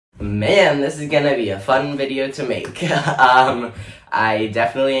Man, this is gonna be a fun video to make. I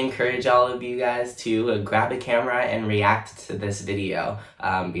definitely encourage all of you guys to grab a camera and react to this video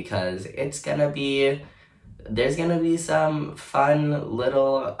because there's gonna be some fun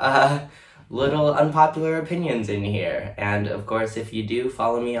little unpopular opinions in here. And of course, if you do,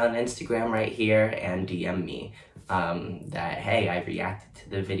 follow me on Instagram right here and DM me that, hey, I reacted to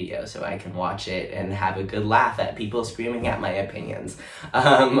the video so I can watch it and have a good laugh at people screaming at my opinions.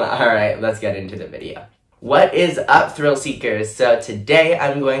 Alright, let's get into the video. What is up, thrill seekers? So today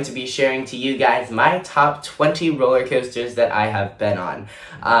I'm going to be sharing to you guys my top 20 roller coasters that I have been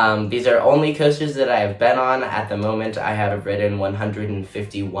on. These are only coasters that I have been on. At the moment I have ridden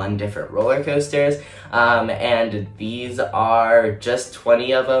 151 different roller coasters, and these are just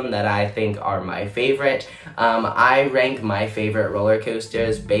 20 of them that I think are my favorite. I rank my favorite roller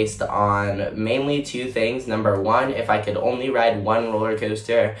coasters based on mainly two things. Number one, if I could only ride one roller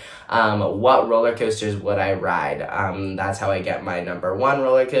coaster, what roller coasters would I ride? That's how I get my number one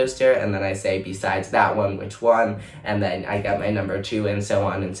roller coaster, and then I say besides that one, which one, and then I get my number two, and so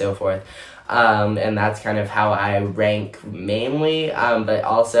on and so forth. And that's kind of how I rank mainly, but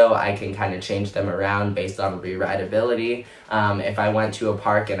also I can kind of change them around based on re-rideability. If I went to a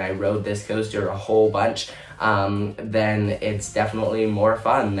park and I rode this coaster a whole bunch, then it's definitely more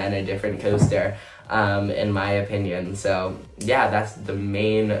fun than a different coaster, in my opinion. So yeah, that's the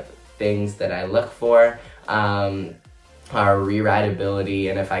main things that I look for, are re-rideability,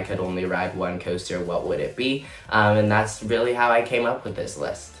 and if I could only ride one coaster, what would it be? And that's really how I came up with this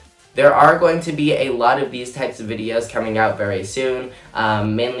list. There are going to be a lot of these types of videos coming out very soon,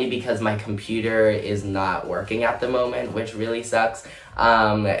 mainly because my computer is not working at the moment, which really sucks.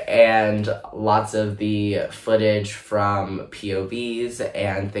 And lots of the footage from POVs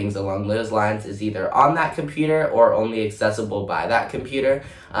and things along those lines is either on that computer or only accessible by that computer.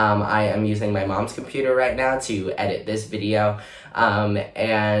 I am using my mom's computer right now to edit this video,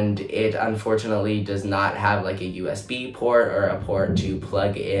 and it unfortunately does not have like a USB port or a port to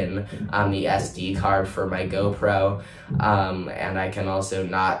plug in the SD card for my GoPro, and I can also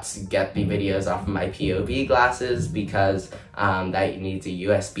not get the videos off of my POV glasses because that needs a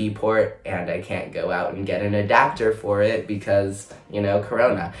USB port, and I can't go out and get an adapter for it because, you know,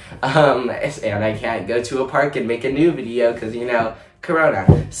 Corona. And I can't go to a park and make a new video because, you know,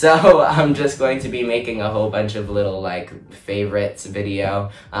 Corona. So I'm just going to be making a whole bunch of little like favorites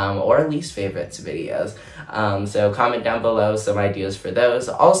video, or least favorites videos. So comment down below some ideas for those.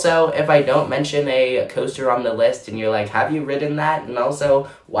 Also, if I don't mention a coaster on the list and you're like, have you ridden that? And also,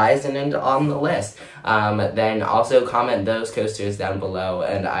 why isn't it on the list? Then also comment those coasters down below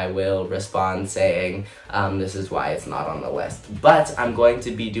and I will respond saying, this is why it's not on the list. But I'm going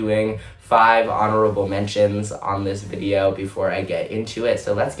to be doing 5 honorable mentions on this video before I get into it.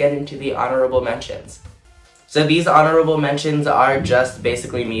 So let's get into the honorable mentions. So these honorable mentions are just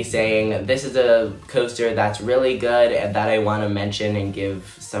basically me saying this is a coaster that's really good and that I want to mention and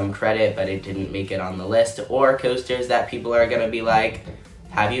give some credit, but it didn't make it on the list, or coasters that people are going to be like,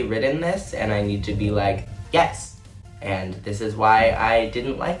 have you ridden this? And I need to be like, yes. And this is why I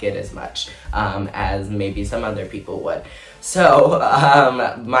didn't like it as much as maybe some other people would. So,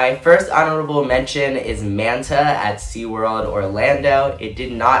 my first honorable mention is Manta at SeaWorld Orlando. It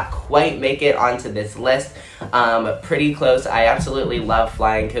did not quite make it onto this list. Pretty close. I absolutely love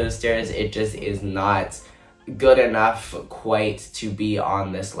flying coasters. It just is not good enough quite to be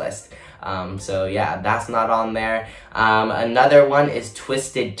on this list. So yeah, that's not on there. Another one is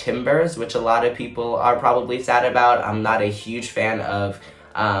Twisted Timbers, which a lot of people are probably sad about. I'm not a huge fan of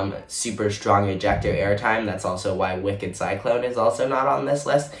super strong ejector airtime. That's also why Wicked Cyclone is also not on this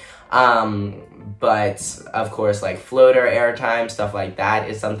list. But of course, like floater airtime, stuff like that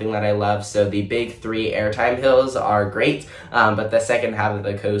is something that I love. So the big 3 airtime hills are great, but the second half of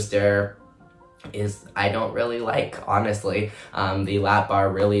the coaster I don't really like, honestly. The lap bar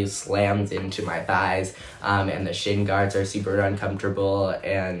really slams into my thighs, and the shin guards are super uncomfortable,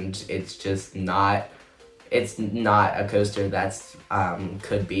 and it's just not, it's not a coaster that's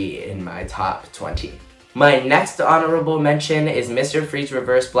could be in my top 20. My next honorable mention is Mr. Freeze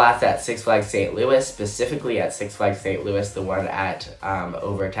Reverse Blast at Six Flags St. Louis, specifically at Six Flags St. Louis. The one at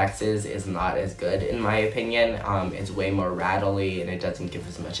Over Texas is not as good in my opinion. It's way more rattly and it doesn't give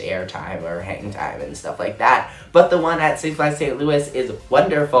as much air time or hang time and stuff like that. But the one at Six Flags St. Louis is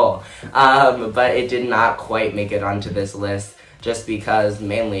wonderful, but it did not quite make it onto this list just because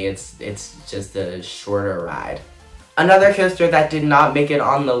mainly it's just a shorter ride. Another coaster that did not make it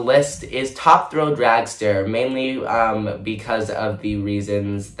on the list is Top Thrill Dragster, mainly because of the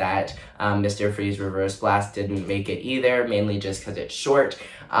reasons that Mr. Freeze Reverse Blast didn't make it either, mainly just because it's short.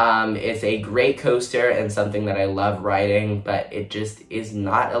 It's a great coaster and something that I love riding, but it just is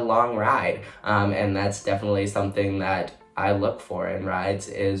not a long ride, and that's definitely something that I look for in rides,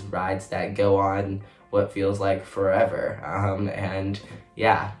 is rides that go on what feels like forever, and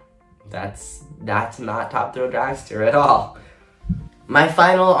yeah. That's not Top Thrill Dragster at all. My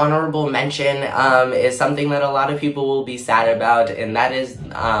final honorable mention is something that a lot of people will be sad about, and that is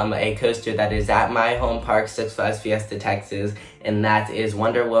a coaster that is at my home park, Six Flags Fiesta Texas, and that is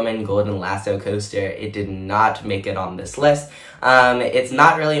Wonder Woman Golden Lasso Coaster. It did not make it on this list. It's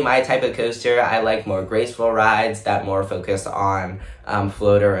not really my type of coaster. I like more graceful rides that more focus on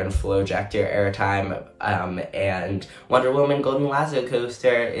floater and flowjector airtime, and Wonder Woman Golden Lasso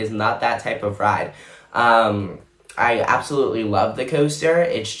Coaster is not that type of ride. I absolutely love the coaster.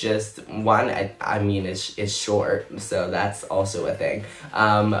 It's just, I mean, it's short, so that's also a thing.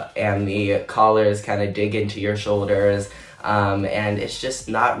 And the collars kind of dig into your shoulders, and it's just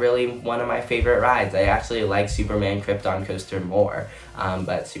not really one of my favorite rides. I actually like Superman Krypton Coaster more,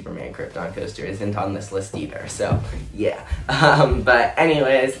 but Superman Krypton Coaster isn't on this list either, so yeah. But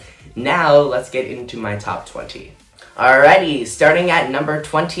anyways, now let's get into my top 20. Alrighty, starting at number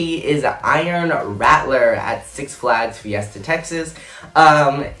 20 is Iron Rattler at Six Flags Fiesta Texas.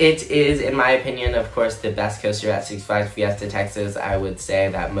 It is, in my opinion, of course, the best coaster at Six Flags Fiesta Texas. I would say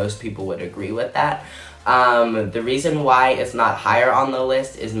that most people would agree with that. The reason why it's not higher on the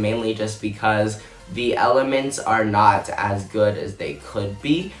list is mainly just because the elements are not as good as they could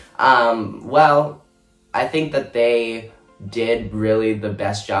be. Well, I think that they did really the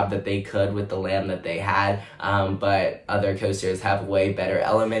best job that they could with the land that they had, but other coasters have way better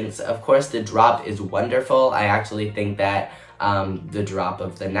elements. Of course, the drop is wonderful. I actually think that the drop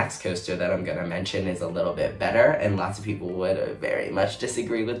of the next coaster that I'm gonna mention is a little bit better, and lots of people would very much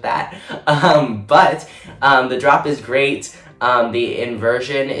disagree with that. But the drop is great. The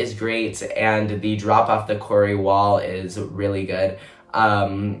inversion is great, and the drop off the quarry wall is really good.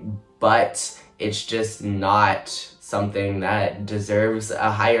 But it's just not something that deserves a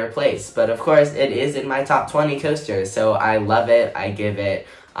higher place. But of course, it is in my top 20 coasters, so I love it. I give it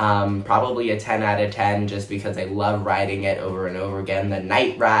probably a 10 out of 10 just because I love riding it over and over again. The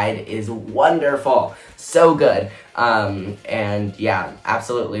night ride is wonderful, so good. And yeah,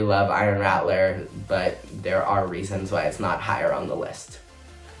 absolutely love Iron Rattler, but there are reasons why it's not higher on the list.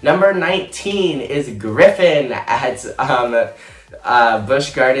 Number 19 is Griffin at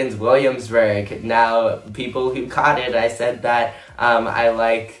Busch Gardens Williamsburg. Now, people who caught it, I said that I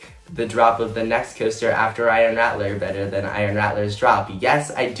like the drop of the next coaster after Iron Rattler better than Iron Rattler's drop.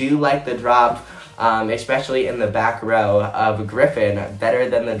 Yes, I do like the drop, especially in the back row of Griffin, better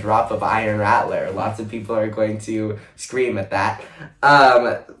than the drop of Iron Rattler. Lots of people are going to scream at that.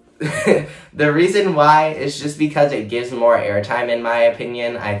 The reason why is just because it gives more airtime, in my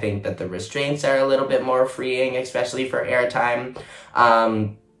opinion. I think that the restraints are a little bit more freeing, especially for airtime.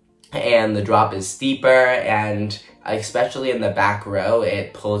 And the drop is steeper, and especially in the back row,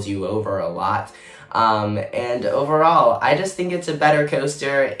 it pulls you over a lot. And overall, I just think it's a better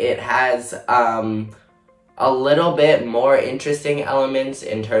coaster. It has a little bit more interesting elements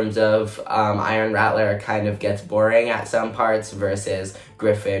in terms of Iron Rattler kind of gets boring at some parts versus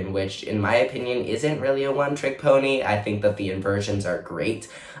Griffin, which in my opinion isn't really a one-trick pony. I think that the inversions are great.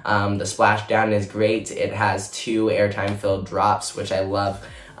 The splashdown is great. It has 2 airtime filled drops, which I love.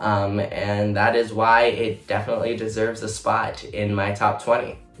 And that is why it definitely deserves a spot in my top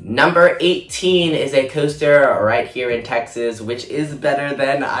 20. Number 18 is a coaster right here in Texas, which is better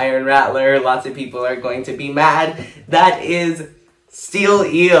than Iron Rattler. Lots of people are going to be mad. That is Steel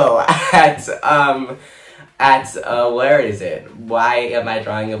Eel where is it? Why am I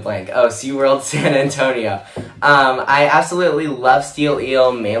drawing a blank? Oh, SeaWorld San Antonio. I absolutely love Steel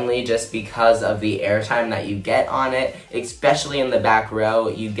Eel, mainly just because of the airtime that you get on it, especially in the back row.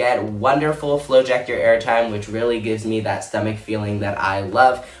 You get wonderful flowjector airtime, which really gives me that stomach feeling that I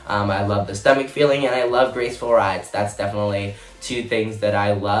love. I love the stomach feeling, and I love graceful rides. That's definitely 2 things that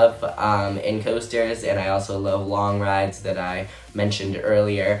I love in coasters, and I also love long rides that I mentioned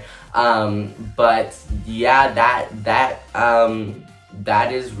earlier. But yeah,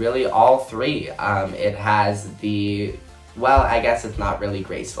 that is really all 3. It has the, well, I guess it's not really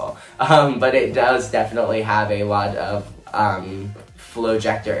graceful, but it does definitely have a lot of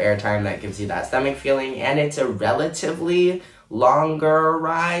flowjector airtime that gives you that stomach feeling, and it's a relatively longer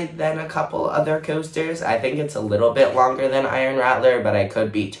ride than a couple other coasters. I think it's a little bit longer than Iron Rattler, but I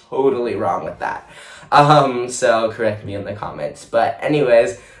could be totally wrong with that. So correct me in the comments. But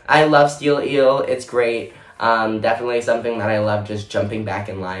anyways, I love Steel Eel. It's great. Definitely something that I love just jumping back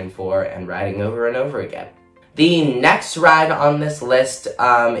in line for and riding over and over again. The next ride on this list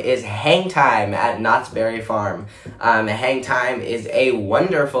is Hang Time at Knott's Berry Farm. Hang Time is a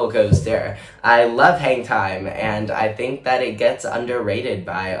wonderful coaster. I love Hang Time, and I think that it gets underrated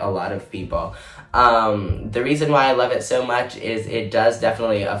by a lot of people. The reason why I love it so much is it does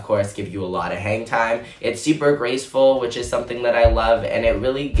definitely, of course, give you a lot of hang time. It's super graceful, which is something that I love, and it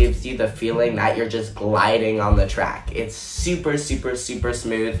really gives you the feeling that you're just gliding on the track. It's super, super, super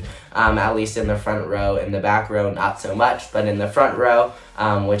smooth, at least in the front row. In the back row, not so much, but in the front row,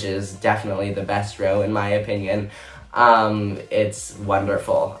 which is definitely the best row in my opinion, it's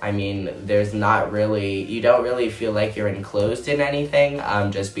wonderful. I mean, you don't really feel like you're enclosed in anything,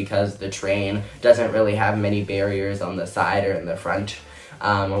 just because the train doesn't really have many barriers on the side or in the front,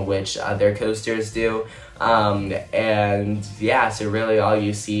 which other coasters do. And yeah, so really all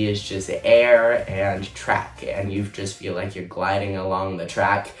you see is just air and track, and you just feel like you're gliding along the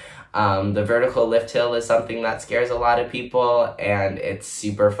track. The vertical lift hill is something that scares a lot of people, and it's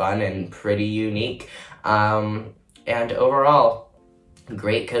super fun and pretty unique. And overall,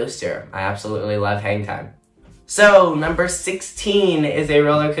 great coaster. I absolutely love Hang Time. So, number 16 is a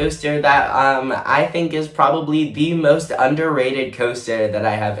roller coaster that I think is probably the most underrated coaster that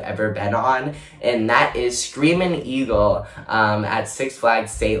I have ever been on, and that is Screamin' Eagle at Six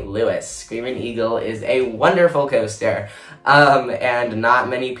Flags St. Louis. Screamin' Eagle is a wonderful coaster, and not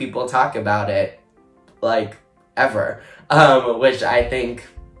many people talk about it, like, ever, which I think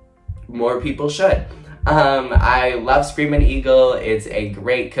more people should. I love Screamin' Eagle. It's a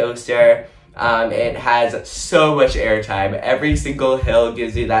great coaster. It has so much airtime. Every single hill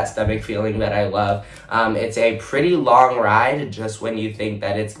gives you that stomach feeling that I love. It's a pretty long ride. Just when you think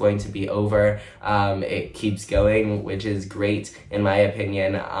that it's going to be over, it keeps going, which is great in my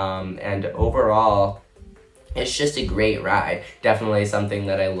opinion. And overall, it's just a great ride. Definitely something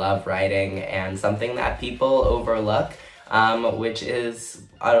that I love riding, and something that people overlook, which is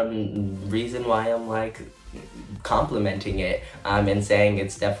a reason why I'm like complimenting it, and saying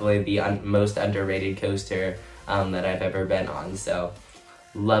it's definitely the most underrated coaster that I've ever been on. So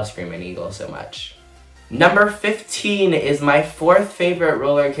love Screamin' Eagle so much. Number 15 is my fourth favorite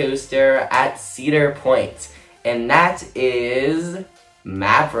roller coaster at Cedar Point, and that is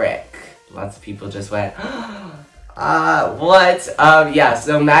Maverick. Lots of people just went, what? Yeah,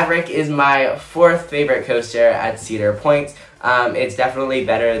 so Maverick is my fourth favorite coaster at Cedar Point. It's definitely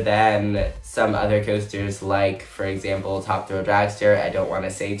better than some other coasters, like, for example, Top Thrill Dragster. I don't want to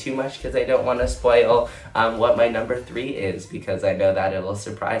say too much because I don't want to spoil what my number 3 is, because I know that it'll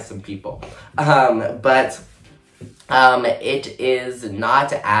surprise some people. But it is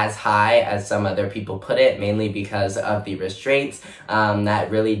not as high as some other people put it, mainly because of the restraints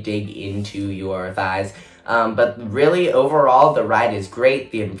that really dig into your thighs. But really, overall, the ride is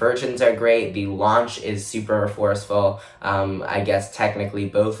great. The inversions are great. The launch is super forceful. I guess technically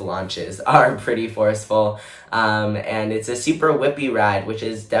both launches are pretty forceful. And it's a super whippy ride, which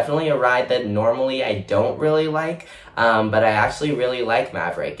is definitely a ride that normally I don't really like. But I actually really like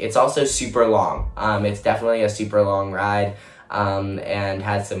Maverick. It's also super long. It's definitely a super long ride. And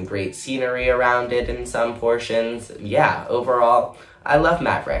has some great scenery around it in some portions. Yeah, overall, I love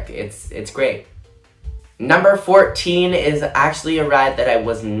Maverick. It's great. Number 14 is actually a ride that I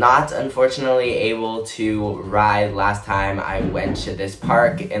was not, unfortunately, able to ride last time I went to this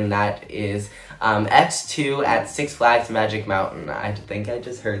park, and that is X2 at Six Flags Magic Mountain. I think I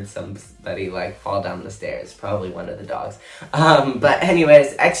just heard somebody like fall down the stairs, probably one of the dogs. But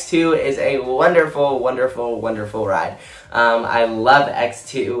anyways, X2 is a wonderful, wonderful, wonderful ride. I love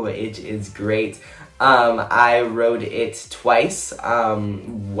X2, it is great. I rode it twice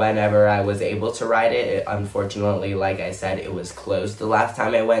whenever I was able to ride it. Unfortunately, like I said, it was closed the last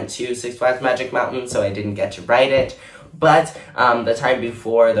time I went to Six Flags Magic Mountain, so I didn't get to ride it. But the time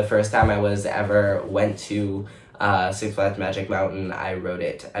before, the first time I went to Six Flags Magic Mountain, I rode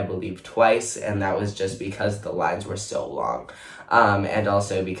it, I believe, twice, and that was just because the lines were so long. And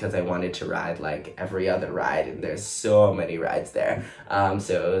also because I wanted to ride like every other ride, and there's so many rides there,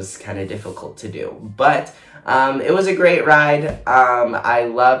 so it was kind of difficult to do. But it was a great ride. I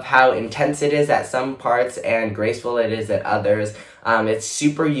love how intense it is at some parts and graceful it is at others. It's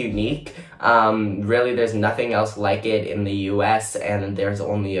super unique. Really, there's nothing else like it in the US, and there's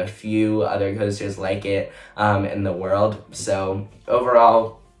only a few other coasters like it in the world. So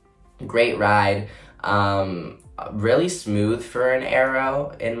overall, great ride. really smooth for an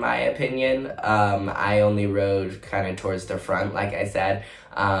aero, in my opinion. I only rode kind of towards the front, like I said,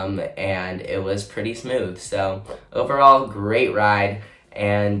 and it was pretty smooth. So overall, great ride.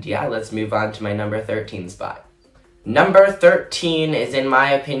 And yeah, let's move on to my number 13 spot. Number 13 is, in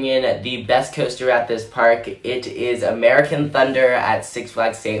my opinion, the best coaster at this park. It is American Thunder at Six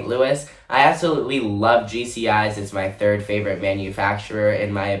Flags St. Louis. I absolutely love GCIs. It's my third favorite manufacturer,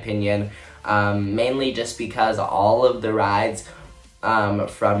 in my opinion. Mainly just because all of the rides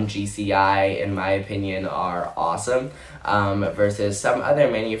from GCI, in my opinion, are awesome, versus some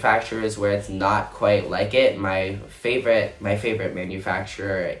other manufacturers where it's not quite like it. My favorite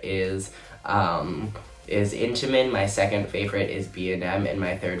manufacturer is Intamin, my second favorite is B&M, and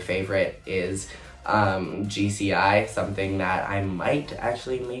my third favorite is GCI, something that I might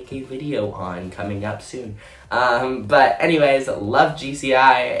actually make a video on coming up soon. But anyways, love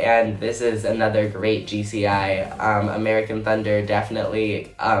GCI, and this is another great GCI. American Thunder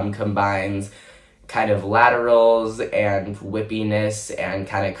definitely combines kind of laterals and whippiness and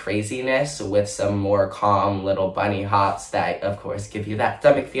kind of craziness with some more calm little bunny hops that, of course, give you that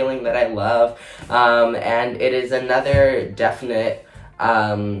stomach feeling that I love. And it is another definite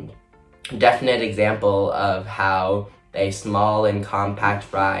example of how a small and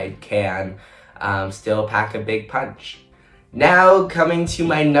compact ride can still pack a big punch. Now coming to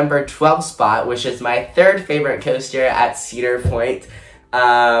my number 12 spot, which is my third favorite coaster at Cedar Point.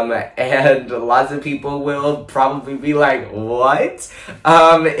 And lots of people will probably be like, what?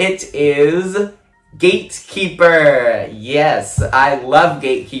 It is Gatekeeper. Yes, I love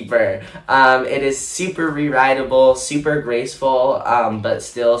Gatekeeper. It is super re-rideable, super graceful, but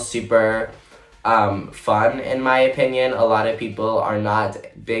still super fun, in my opinion. A lot of people are not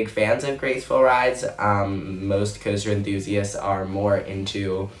big fans of graceful rides. Most coaster enthusiasts are more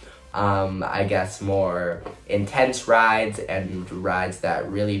into I guess more intense rides and rides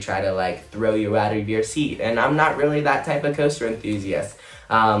that really try to like throw you out of your seat, and I'm not really that type of coaster enthusiast.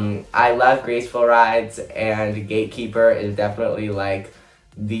 I love graceful rides, and Gatekeeper is definitely like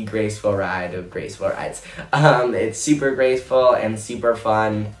the graceful ride of graceful rides. It's super graceful and super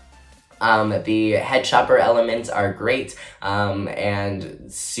fun. The head chopper elements are great,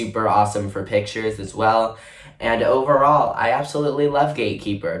 and super awesome for pictures as well. And overall, I absolutely love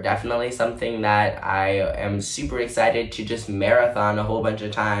Gatekeeper. Definitely something that I am super excited to just marathon a whole bunch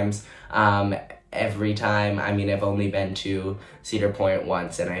of times. Every time, I mean, I've only been to Cedar Point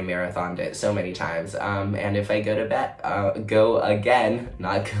once, and I marathoned it so many times. And if I go to bed,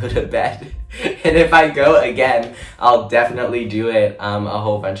 and if I go again, I'll definitely do it a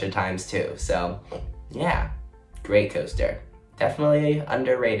whole bunch of times too. So, yeah, great coaster. Definitely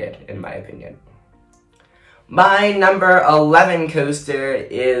underrated, in my opinion. My number 11 coaster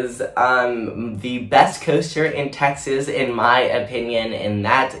is the best coaster in Texas, in my opinion, and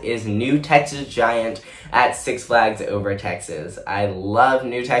that is New Texas Giant at Six Flags Over Texas. I love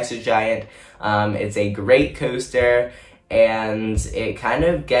New Texas Giant. It's a great coaster, and it kind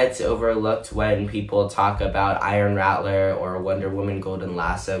of gets overlooked when people talk about Iron Rattler or Wonder Woman Golden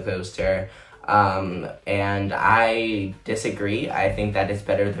Lasso coaster. And I disagree. I think that it's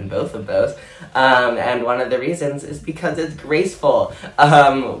better than both of those. And one of the reasons is because it's graceful.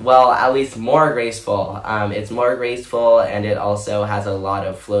 Well, at least more graceful. It's more graceful, and it also has a lot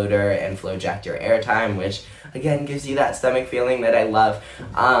of floater and flowjector airtime, which again gives you that stomach feeling that I love.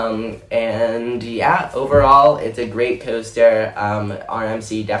 And yeah, overall, it's a great coaster.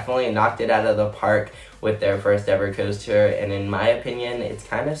 RMC definitely knocked it out of the park with their first ever coaster, and in my opinion, it's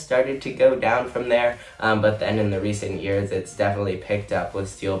kind of started to go down from there, but then in the recent years, it's definitely picked up with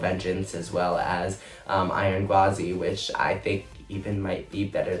Steel Vengeance as well as Iron Gwazi, which I think even might be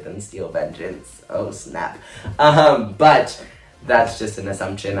better than Steel Vengeance. Oh snap. But that's just an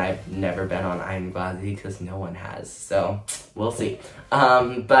assumption. I've never been on Iron Gwazi because no one has, so we'll see.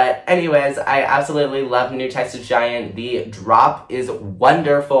 But anyways, I absolutely love New Texas Giant. The drop is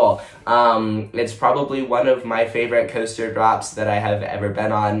wonderful. It's probably one of my favorite coaster drops that I have ever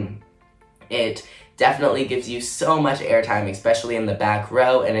been on. It definitely gives you so much airtime, especially in the back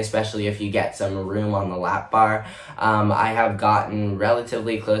row, and especially if you get some room on the lap bar. I have gotten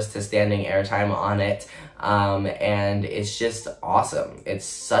relatively close to standing airtime on it. And it's just awesome. It's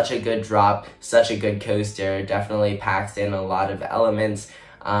such a good drop, such a good coaster, definitely packs in a lot of elements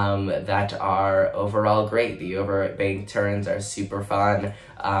that are overall great. The overbank turns are super fun,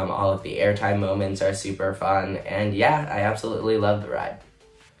 all of the airtime moments are super fun, and yeah, I absolutely love the ride.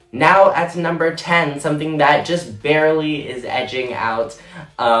 Now at number 10, something that just barely is edging out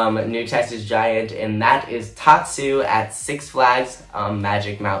New Texas Giant, and that is Tatsu at Six Flags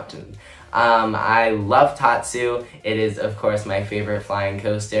Magic Mountain. I love Tatsu. It is, of course, my favorite flying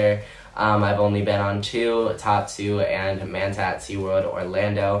coaster. I've only been on 2, Tatsu and Manta at SeaWorld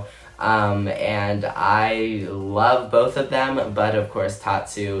Orlando. And I love both of them, but of course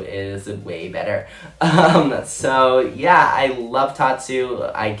Tatsu is way better. So yeah, I love Tatsu.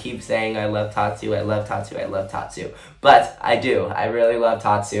 I keep saying I love Tatsu, I love Tatsu, I love Tatsu. But I do. I really love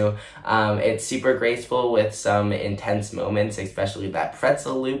Tatsu. It's super graceful with some intense moments, especially that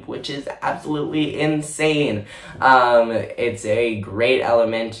pretzel loop, which is absolutely insane. It's a great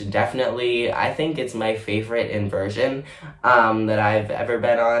element, definitely. I think it's my favorite inversion that I've ever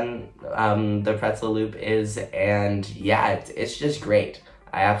been on. The pretzel loop is, and yeah, it's just great.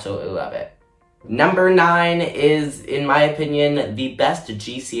 I absolutely love it. Number 9 is, in my opinion, the best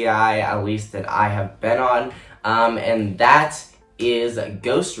GCI, at least that I have been on. And that is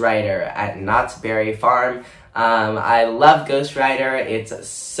Ghost Rider at Knott's Berry Farm. I love Ghost Rider. It's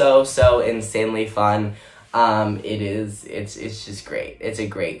so insanely fun. It's just great. It's a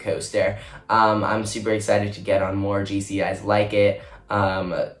great coaster. I'm super excited to get on more GCIs like it.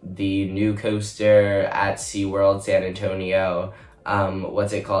 The new coaster at SeaWorld San Antonio,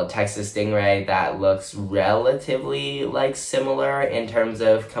 what's it called, Texas Stingray, that looks relatively like similar in terms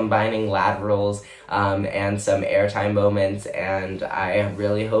of combining laterals and some airtime moments, and I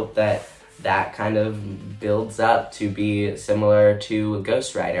really hope that that kind of builds up to be similar to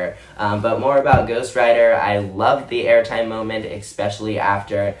Ghost Rider. But more about Ghost Rider, I loved the airtime moment, especially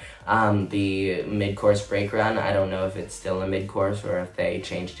after the mid-course brake run. I don't know if it's still a mid-course or if they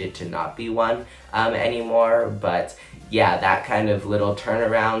changed it to not be one anymore, but yeah, that kind of little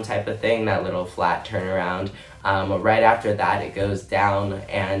turnaround type of thing, that little flat turnaround. Right after that, it goes down,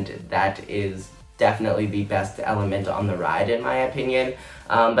 and that is definitely the best element on the ride, in my opinion.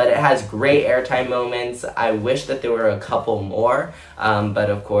 But it has great airtime moments. I wish that there were a couple more, but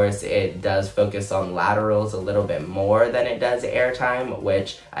of course it does focus on laterals a little bit more than it does airtime,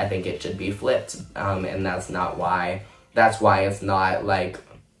 which I think it should be flipped, and that's why it's not like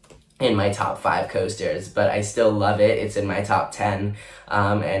in my top 5 coasters, but I still love it. It's in my top 10,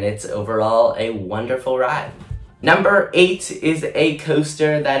 and it's overall a wonderful ride. Number 8 is a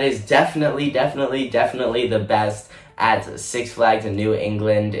coaster that is definitely the best at Six Flags in New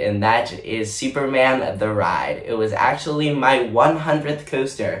England, and that is Superman the Ride. It was actually my 100th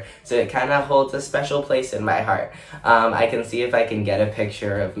coaster, so it kind of holds a special place in my heart. I can see if I can get a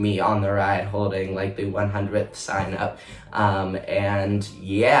picture of me on the ride holding like the 100th sign up. And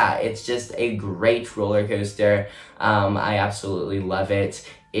yeah, it's just a great roller coaster. I absolutely love it.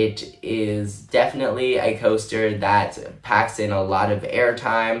 It is definitely a coaster that packs in a lot of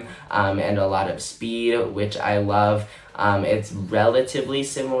airtime and a lot of speed, which I love. It's relatively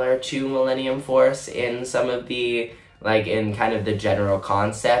similar to Millennium Force in some of the, like in kind of the general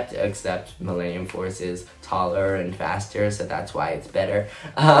concept, except Millennium Force is taller and faster, so that's why it's better.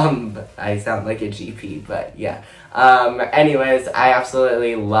 I sound like a GP, but yeah. Anyways, I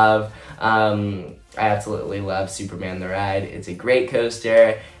absolutely love Superman the Ride. It's a great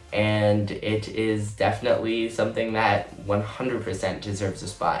coaster, and it is definitely something that 100% deserves a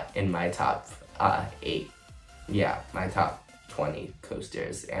spot in my top 8. Yeah, my top 20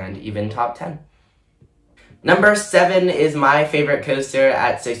 coasters, and even top 10. Number 7 is my favorite coaster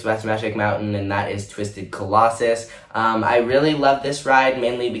at Six Flags Magic Mountain, and that is Twisted Colossus. I really love this ride,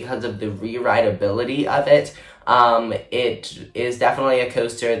 mainly because of the re-rideability of it. It is definitely a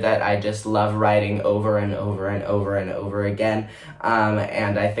coaster that I just love riding over and over again.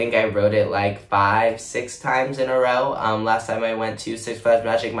 And I think I rode it like 5-6 times in a row last time I went to Six Flags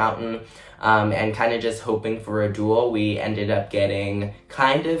Magic Mountain. And kind of just hoping for a duel. We ended up getting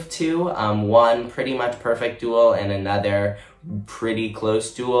kind of 2, one pretty much perfect duel and another pretty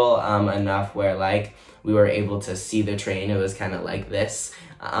close duel, enough where like we were able to see the train. It was kind of like this,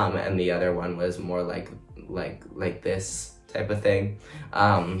 and the other one was more like this type of thing.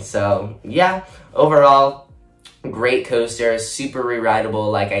 So yeah, overall, great coaster, super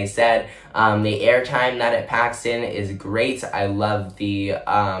re-rideable, like I said. The airtime that it packs in is great. I love the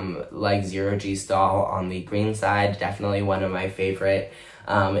like 0G stall on the green side, definitely one of my favorite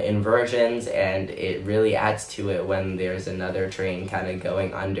inversions, and it really adds to it when there's another train kind of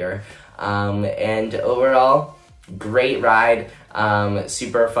going under. And overall, great ride,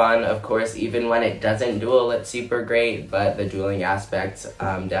 super fun. Of course, even when it doesn't duel, it's super great, but the dueling aspect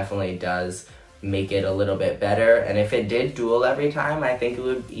definitely does make it a little bit better. And if it did duel every time, I think it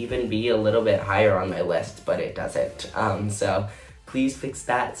would even be a little bit higher on my list, but it doesn't. So please fix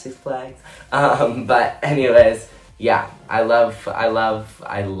that, Six Flags. But anyways, yeah, I love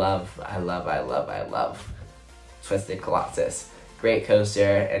Twisted Colossus. great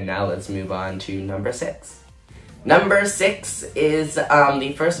coaster. And now let's move on to number 6. Number 6 is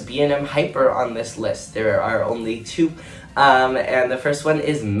the first B&M Hyper on this list. There are only 2, and the first one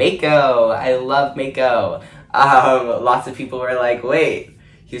is Mako. I love Mako. Lots of people were like, wait,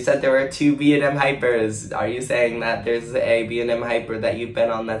 you said there were 2 B&M Hypers. Are you saying that there's a B&M Hyper that you've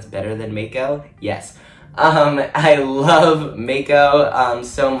been on that's better than Mako? Yes. I love Mako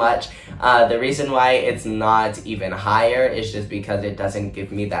so much. The reason why it's not even higher is just because it doesn't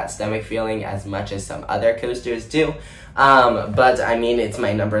give me that stomach feeling as much as some other coasters do. But I mean, it's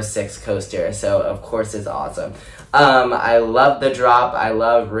my number 6 coaster, so of course it's awesome. I love the drop. I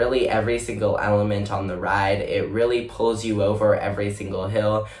love really every single element on the ride. It really pulls you over every single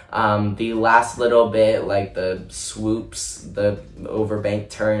hill. The last little bit, like the swoops, the overbank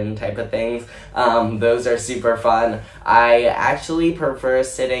turn type of things, those are super fun. I actually prefer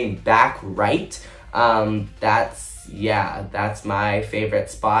sitting back right. That's my favorite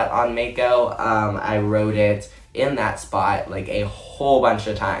spot on Mako. I rode it in that spot like a whole bunch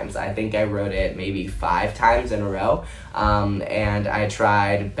of times. I think I rode it maybe 5 times in a row, and I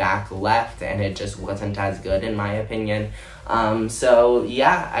tried back left and it just wasn't as good in my opinion. So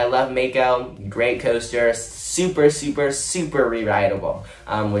yeah, I love Mako. Great coaster, super re-rideable,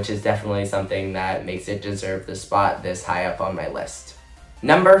 which is definitely something that makes it deserve the spot this high up on my list.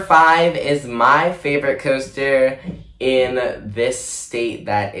 Number 5 is my favorite coaster in this state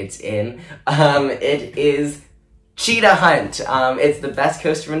that it's in. It is Cheetah Hunt. It's the best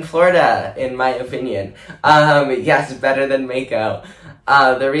coaster in Florida, in my opinion. Yes, better than Mako.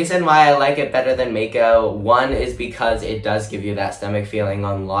 The reason why I like it better than Mako, one is because it does give you that stomach feeling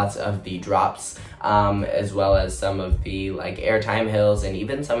on lots of the drops, as well as some of the like airtime hills and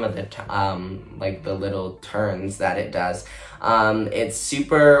even some of the like the little turns that it does. It's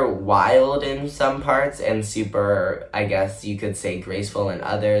super wild in some parts and super, I guess you could say, graceful in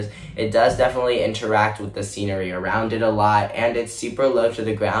others. It does definitely interact with the scenery around it a lot, and it's super low to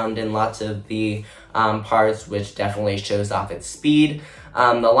the ground in lots of the parts, which definitely shows off its speed.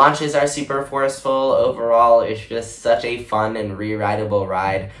 The launches are super forceful. Overall, it's just such a fun and re-rideable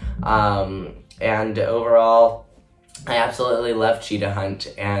ride. And overall, I absolutely love Cheetah Hunt,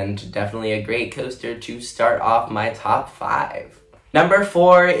 and definitely a great coaster to start off my top 5. Number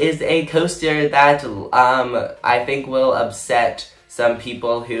 4 is a coaster that I think will upset some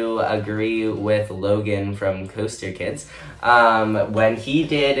people who agree with Logan from Coaster Kids. When he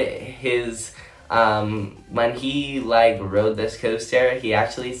did his when he like rode this coaster, he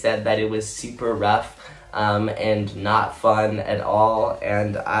actually said that it was super rough and not fun at all,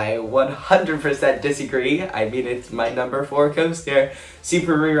 and I 100% disagree. I mean, it's my number 4 coaster.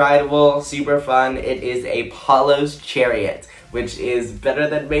 Super re-rideable, super fun. It is Apollo's Chariot, which is better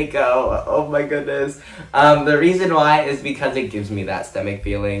than Mako. Oh my goodness. The reason why is because it gives me that stomach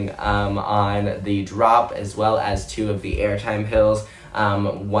feeling on the drop, as well as 2 of the airtime hills.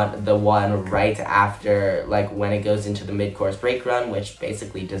 The one right after, like when it goes into the mid-course brake run, which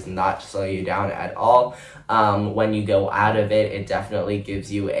basically does not slow you down at all. When you go out of it, it definitely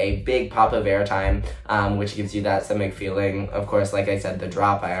gives you a big pop of airtime, which gives you that stomach feeling. Of course, like I said, the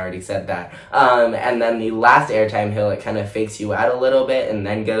drop, I already said that. And then the last airtime hill, it kind of fakes you out a little bit and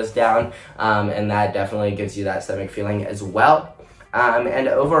then goes down, and that definitely gives you that stomach feeling as well. And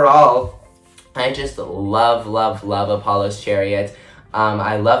overall, I just love Apollo's Chariot.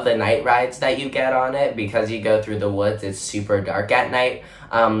 I love the night rides that you get on it because you go through the woods. It's super dark at night.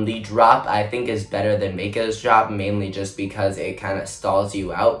 The drop, I think, is better than Mako's drop, mainly just because it kind of stalls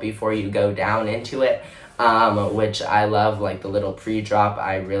you out before you go down into it, which I love. Like the little pre-drop,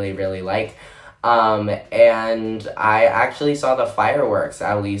 I really like. And I actually saw the fireworks,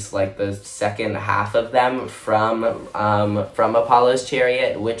 at least like the second half of them from Apollo's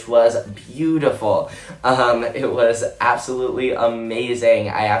Chariot, which was beautiful. It was absolutely amazing.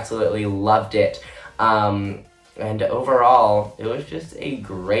 I absolutely loved it. And overall, it was just a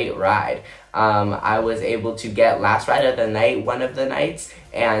great ride. I was able to get Last Ride of the Night one of the nights,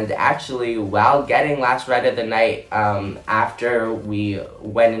 and actually while getting Last Ride of the Night, after we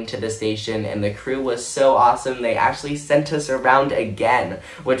went into the station and the crew was so awesome, they actually sent us around again,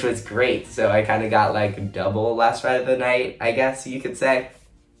 which was great. So I kind of got like double Last Ride of the Night, I guess you could say.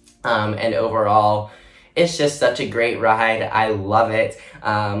 And overall, it's just such a great ride. I love it.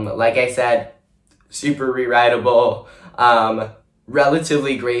 Like I said, super re-rideable,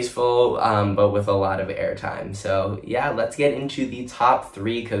 relatively graceful, but with a lot of airtime. So yeah, let's get into the top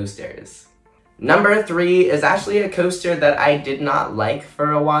 3 coasters. Number 3 is actually a coaster that I did not like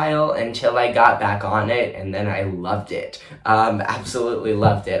for a while until I got back on it, and then I loved it. Absolutely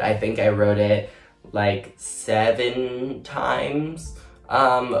loved it. I think I rode it like 7 times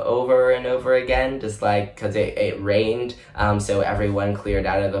over and over again, just like because it rained, so everyone cleared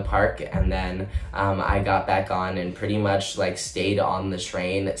out of the park, and then I got back on and pretty much like stayed on the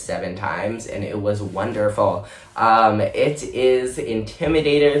train 7 times, and it was wonderful. It is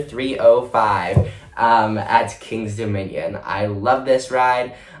Intimidator 305 at King's Dominion. I love this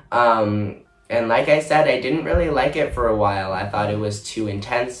ride. And like I said, I didn't really like it for a while. I thought it was too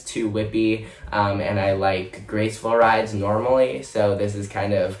intense, too whippy, and I like graceful rides normally, so this is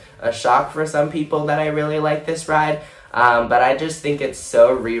kind of a shock for some people that I really like this ride. But I just think it's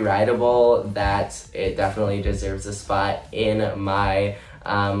so re-rideable that it definitely deserves a spot in my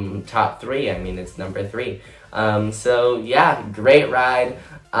top 3. I mean, it's number 3. So yeah, great ride.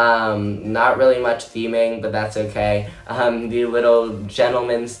 Not really much theming, but that's okay. The little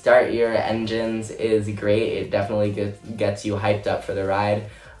gentleman start your engines is great. It definitely gets you hyped up for the ride.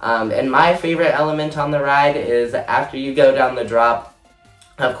 And my favorite element on the ride is after you go down the drop,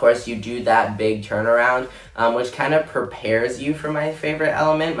 of course, you do that big turnaround, which kind of prepares you for my favorite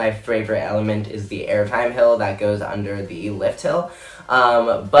element. My favorite element is the airtime hill that goes under the lift hill.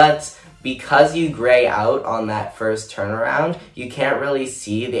 But because you gray out on that first turnaround, you can't really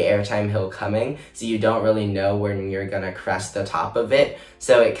see the airtime hill coming, so you don't really know when you're gonna crest the top of it.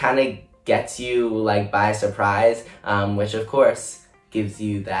 So it kind of gets you like by surprise, which of course gives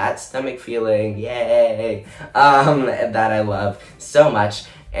you that stomach feeling, yay, that I love so much.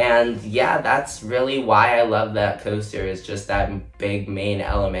 And yeah, that's really why I love that coaster, is just that big main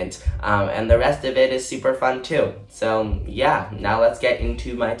element. And the rest of it is super fun too. So yeah, now let's get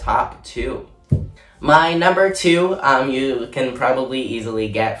into my top 2. My number 2, you can probably easily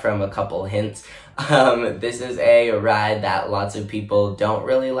get from a couple hints. This is a ride that lots of people don't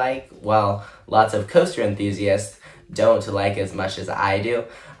really like. Well, lots of coaster enthusiasts don't like as much as I do.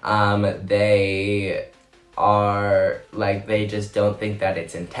 They just don't think that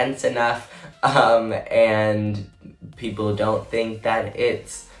it's intense enough, and people don't think that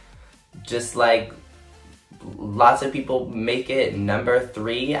it's just like, lots of people make it number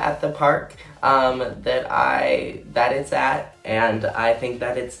 3 at the park, that it's at, and I think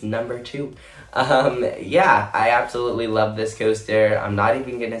that it's number 2. Yeah, I absolutely love this coaster. I'm not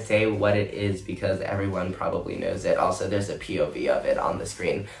even gonna say what it is because everyone probably knows it. Also, there's a POV of it on the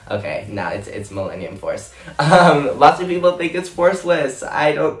screen. Okay, now it's Millennium Force. Lots of people think it's forceless.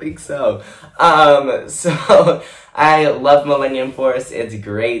 I don't think so. So I love Millennium Force. It's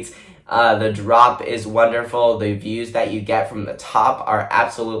great. The drop is wonderful. The views that you get from the top are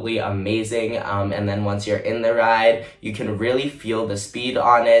absolutely amazing. And then once you're in the ride, you can really feel the speed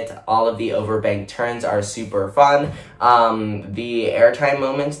on it. All of the overbank turns are super fun. The airtime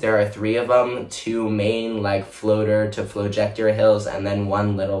moments, there are 3 of them, 2 main like floater to flojector hills, and then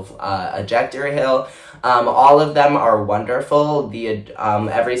 1 little ejector hill. All of them are wonderful.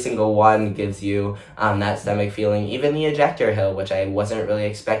 Every single one gives you that stomach feeling, even the ejector hill, which I wasn't really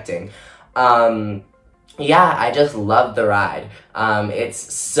expecting. Yeah, I just love the ride.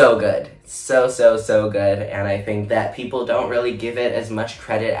 It's so good. So good, and I think that people don't really give it as much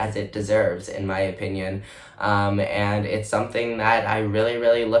credit as it deserves, in my opinion. And it's something that I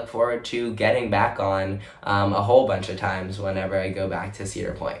really look forward to getting back on a whole bunch of times whenever I go back to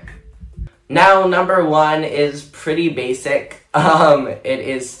Cedar Point. Now, number 1 is pretty basic. It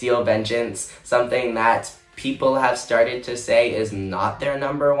is Steel Vengeance, something that people have started to say is not their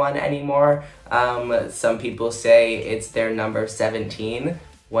number 1 anymore. Some people say it's their number 17.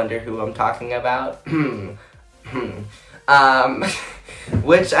 Wonder who I'm talking about?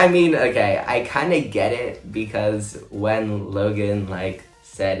 Which, I mean, okay, I kind of get it, because when Logan, like,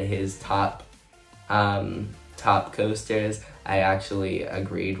 said his top coasters, I actually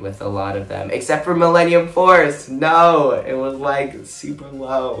agreed with a lot of them, except for Millennium Force. No, it was like super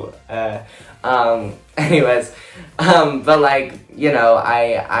low. Anyways, but like, you know,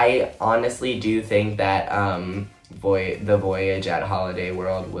 I honestly do think that the voyage at Holiday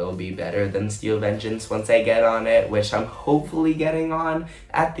World will be better than Steel Vengeance once I get on it, which I'm hopefully getting on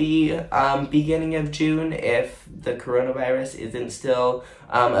at the beginning of June if the coronavirus isn't still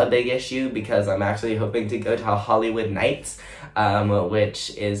a big issue, because I'm actually hoping to go to Hollywood Nights,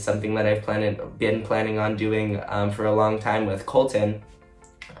 which is something that I've been planning on doing for a long time with Colton.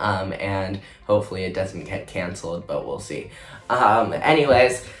 And hopefully it doesn't get canceled, but we'll see.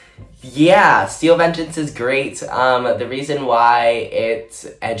 Anyways, yeah, Steel Vengeance is great. The reason why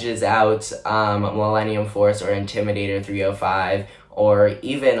it edges out Millennium Force or Intimidator 305, or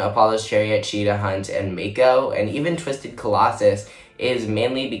even Apollo's Chariot, Cheetah Hunt, and Mako, and even Twisted Colossus, is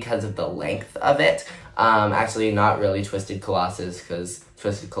mainly because of the length of it. Actually, not really Twisted Colossus, because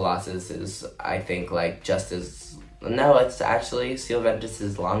Twisted Colossus is, I think, like, just as... No, it's actually, Steel Vengeance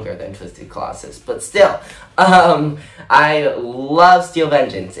is longer than Twisted Colossus, but still, I love Steel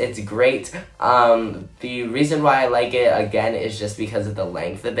Vengeance. It's great. The reason why I like it, again, is just because of the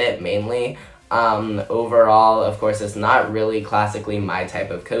length of it, mainly. Overall, of course, it's not really classically my type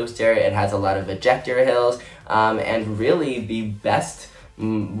of coaster. It has a lot of ejector hills, and really the best...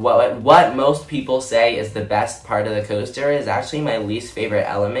 What most people say is the best part of the coaster is actually my least favorite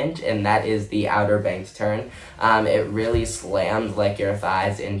element, and that is the outer banked turn. It really slams like your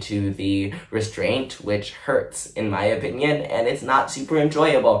thighs into the restraint, which hurts in my opinion, and it's not super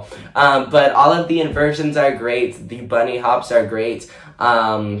enjoyable. But all of the inversions are great, the bunny hops are great,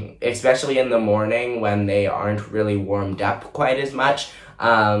 especially in the morning when they aren't really warmed up quite as much.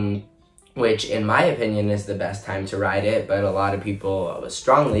 Which, in my opinion, is the best time to ride it, but a lot of people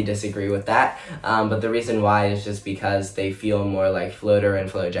strongly disagree with that. But the reason why is just because they feel more like floater and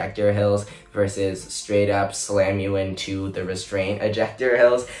flow ejector hills versus straight up slam you into the restraint ejector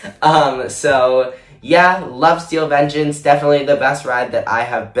hills. So, yeah, love Steel Vengeance. Definitely the best ride that I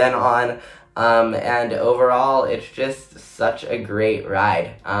have been on. And overall, it's just such a great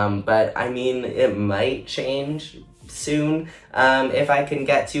ride. But, I mean, it might change soon if I can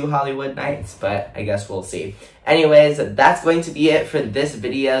get to Hollywood Nights, but I guess we'll see. Anyways, that's going to be it for this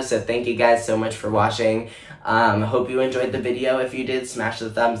video, so thank you guys so much for watching. Hope you enjoyed the video. If you did, smash the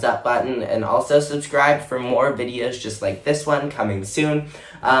thumbs up button, and also subscribe for more videos just like this one coming soon.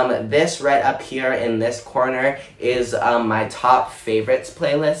 This right up here in this corner is my top favorites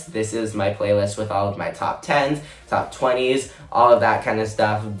playlist. This is my playlist with all of my top 10s, top 20s, all of that kind of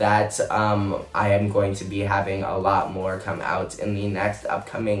stuff that I am going to be having a lot more come out in the next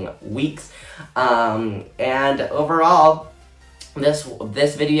upcoming weeks. And overall,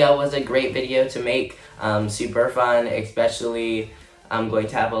 this video was a great video to make. Super fun, especially I'm going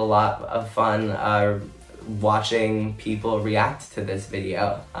to have a lot of fun watching people react to this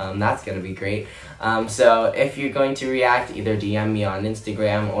video. That's going to be great. So if you're going to react, either DM me on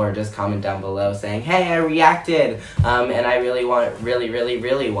Instagram or just comment down below saying, hey, I reacted, and I really want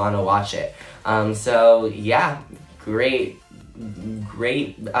to watch it. So yeah, great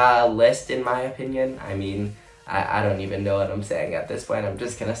list in my opinion. I mean, I don't even know what I'm saying at this point. I'm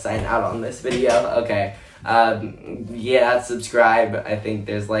just gonna sign out on this video. Okay. Yeah, subscribe. I think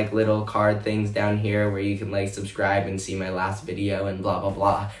there's like little card things down here where you can like subscribe and see my last video and blah blah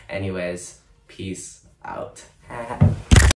blah. Anyways, peace out.